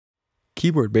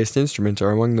Keyboard-based instruments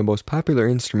are among the most popular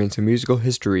instruments in musical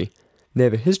history. They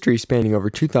have a history spanning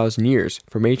over 2,000 years,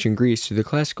 from ancient Greece to the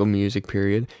classical music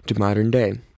period to modern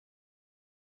day.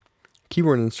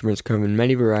 Keyboard instruments come in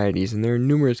many varieties, and there are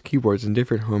numerous keyboards in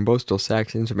different hornbostel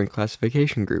sax instrument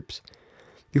classification groups.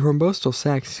 The hornbostel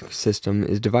sax system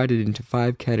is divided into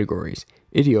 5 categories: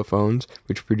 idiophones,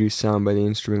 which produce sound by the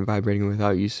instrument vibrating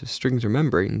without use of strings or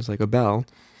membranes, like a bell;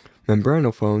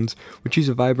 membranophones, which use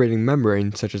a vibrating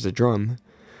membrane, such as a drum;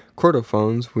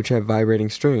 chordophones, which have vibrating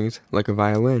strings, like a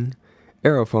violin;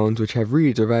 aerophones, which have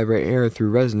reeds or vibrate air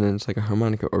through resonance, like a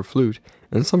harmonica or flute;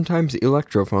 and sometimes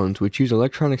electrophones, which use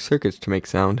electronic circuits to make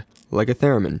sound, like a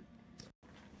theremin.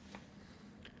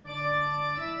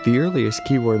 The earliest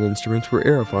keyboard instruments were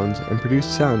aerophones and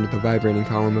produced sound with a vibrating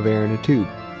column of air in a tube.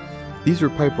 These were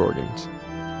pipe organs.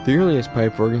 The earliest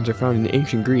pipe organs are found in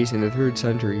ancient Greece in the 3rd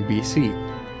century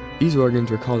BC. These organs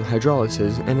were called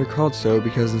hydrolyses, and are called so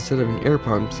because instead of an air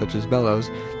pump, such as bellows,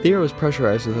 the air was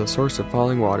pressurized with a source of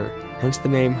falling water, hence the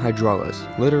name hydraulis,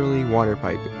 literally water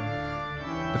pipe.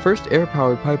 The first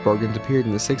air-powered pipe organs appeared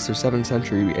in the 6th or 7th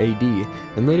century AD,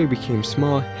 and later became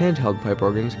small, handheld pipe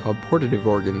organs called portative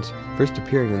organs, first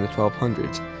appearing in the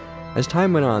 1200s. As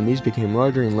time went on, these became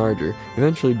larger and larger,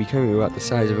 eventually becoming about the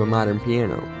size of a modern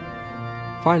piano.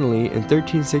 Finally, in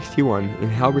 1361, in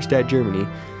Halberstadt, Germany,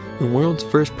 the world's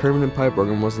first permanent pipe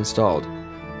organ was installed.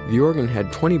 The organ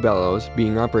had 20 bellows,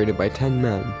 being operated by 10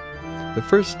 men. The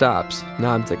first stops,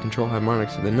 knobs that control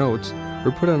harmonics of the notes,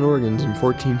 were put on organs in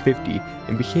 1450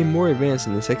 and became more advanced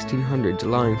in the 1600s,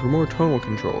 allowing for more tonal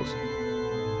controls.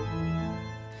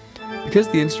 Because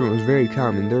the instrument was very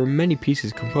common, there were many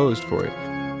pieces composed for it.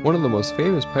 One of the most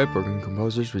famous pipe organ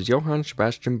composers was Johann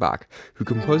Sebastian Bach, who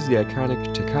composed the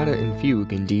iconic Toccata and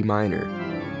Fugue in D minor.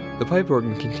 The pipe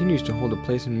organ continues to hold a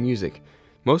place in music.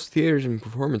 Most theaters and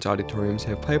performance auditoriums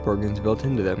have pipe organs built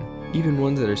into them, even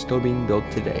ones that are still being built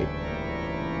today.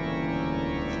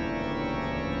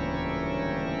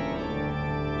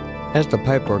 As the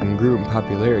pipe organ grew in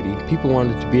popularity, people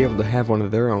wanted to be able to have one of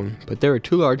their own, but they were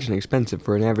too large and expensive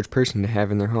for an average person to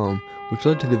have in their home, which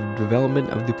led to the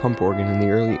development of the pump organ in the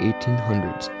early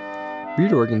 1800s.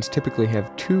 Reed organs typically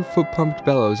have 2 foot-pumped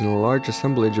bellows and a large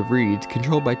assemblage of reeds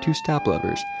controlled by 2 stop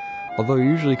levers. Although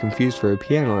usually confused for a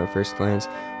piano at first glance,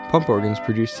 pump organs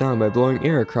produce sound by blowing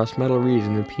air across metal reeds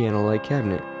in a piano-like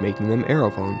cabinet, making them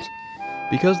aerophones.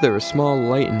 Because they were small,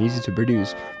 light, and easy to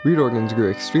produce, reed organs grew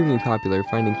extremely popular,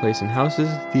 finding place in houses,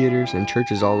 theaters, and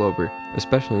churches all over,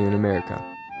 especially in America.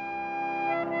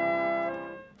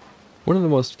 One of the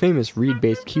most famous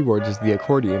reed-based keyboards is the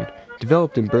accordion.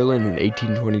 Developed in Berlin in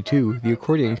 1822, the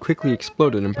accordion quickly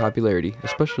exploded in popularity,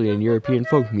 especially in European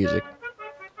folk music.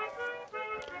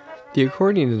 The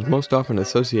accordion is most often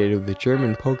associated with the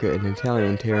German polka and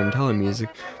Italian tarantella music,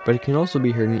 but it can also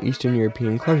be heard in Eastern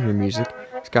European klezmer music,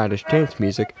 Scottish dance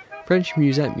music, French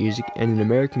musette music, and in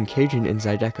American Cajun and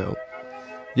Zydeco.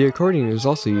 The accordion is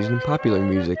also used in popular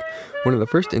music. One of the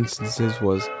first instances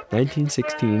was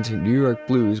 1916's New York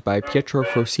Blues by Pietro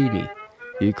Frosini.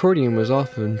 The accordion was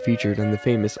often featured on the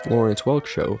famous Lawrence Welk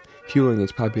show, fueling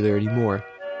its popularity more.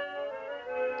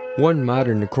 One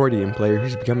modern accordion player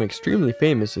who's become extremely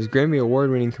famous is Grammy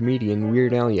Award-winning comedian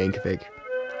Weird Al Yankovic,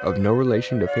 of no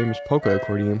relation to famous polka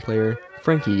accordion player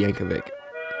Frankie Yankovic.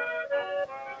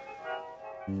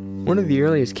 One of the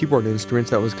earliest keyboard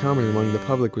instruments that was common among the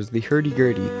public was the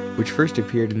hurdy-gurdy, which first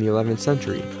appeared in the 11th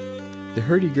century. The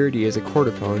hurdy-gurdy is a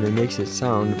chordophone and makes its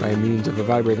sound by means of a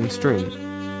vibrating string.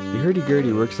 The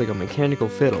hurdy-gurdy works like a mechanical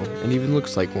fiddle, and even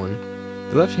looks like one.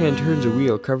 The left hand turns a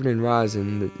wheel covered in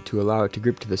rosin to allow it to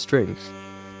grip to the strings.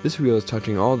 This wheel is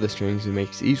touching all the strings and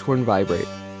makes each one vibrate.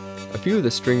 A few of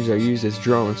the strings are used as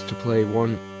drones to play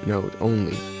one note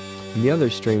only, and the other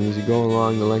strings go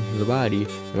along the length of the body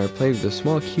and are played with a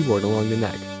small keyboard along the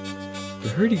neck. The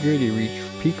hurdy-gurdy reached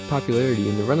peak popularity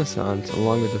in the Renaissance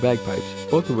along with the bagpipes,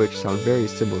 both of which sound very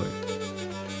similar.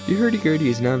 The hurdy-gurdy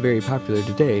is not very popular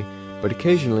today, but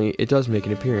occasionally it does make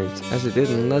an appearance, as it did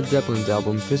in Led Zeppelin's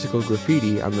album Physical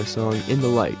Graffiti on the song In the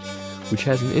Light, which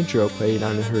has an intro played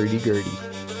on a hurdy-gurdy.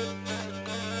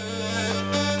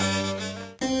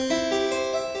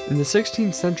 In the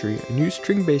 16th century, a new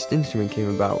string-based instrument came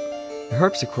about. The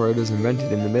harpsichord was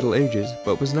invented in the Middle Ages,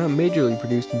 but was not majorly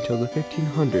produced until the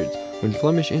 1500s, when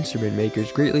Flemish instrument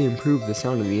makers greatly improved the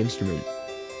sound of the instrument.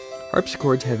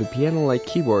 Harpsichords have a piano-like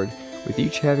keyboard, with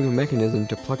each having a mechanism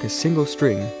to pluck a single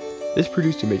string. This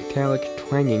produced a metallic,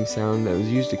 twanging sound that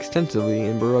was used extensively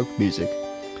in Baroque music.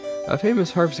 A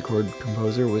famous harpsichord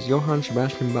composer was Johann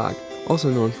Sebastian Bach,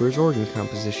 also known for his organ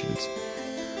compositions.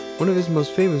 One of his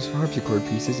most famous harpsichord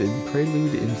pieces is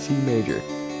Prelude in C major.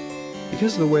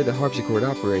 Because of the way the harpsichord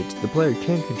operates, the player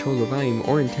can't control the volume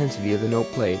or intensity of the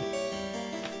note played.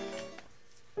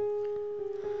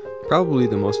 Probably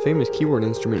the most famous keyboard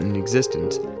instrument in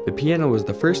existence, the piano was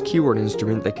the first keyboard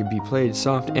instrument that could be played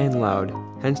soft and loud,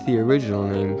 hence the original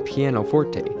name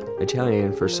pianoforte,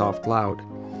 Italian for soft loud.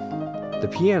 The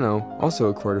piano, also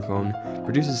a chordophone,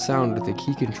 produces sound with a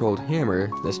key-controlled hammer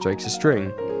that strikes a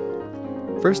string.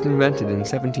 First invented in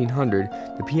 1700,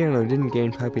 the piano didn't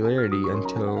gain popularity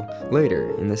until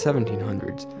later, in the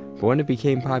 1700s, but when it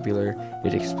became popular,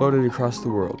 it exploded across the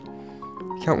world.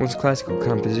 Countless classical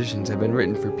compositions have been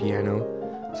written for piano,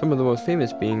 some of the most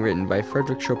famous being written by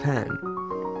Frédéric Chopin.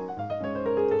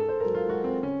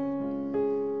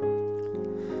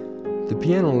 The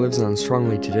piano lives on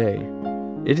strongly today.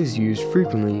 It is used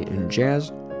frequently in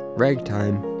jazz,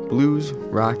 ragtime, blues,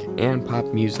 rock, and pop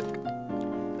music.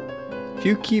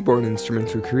 Few keyboard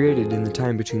instruments were created in the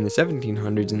time between the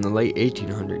 1700s and the late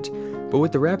 1800s, but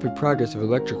with the rapid progress of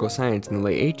electrical science in the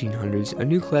late 1800s, a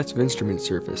new class of instruments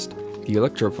surfaced, the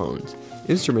electrophones,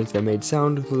 instruments that made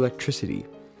sound with electricity.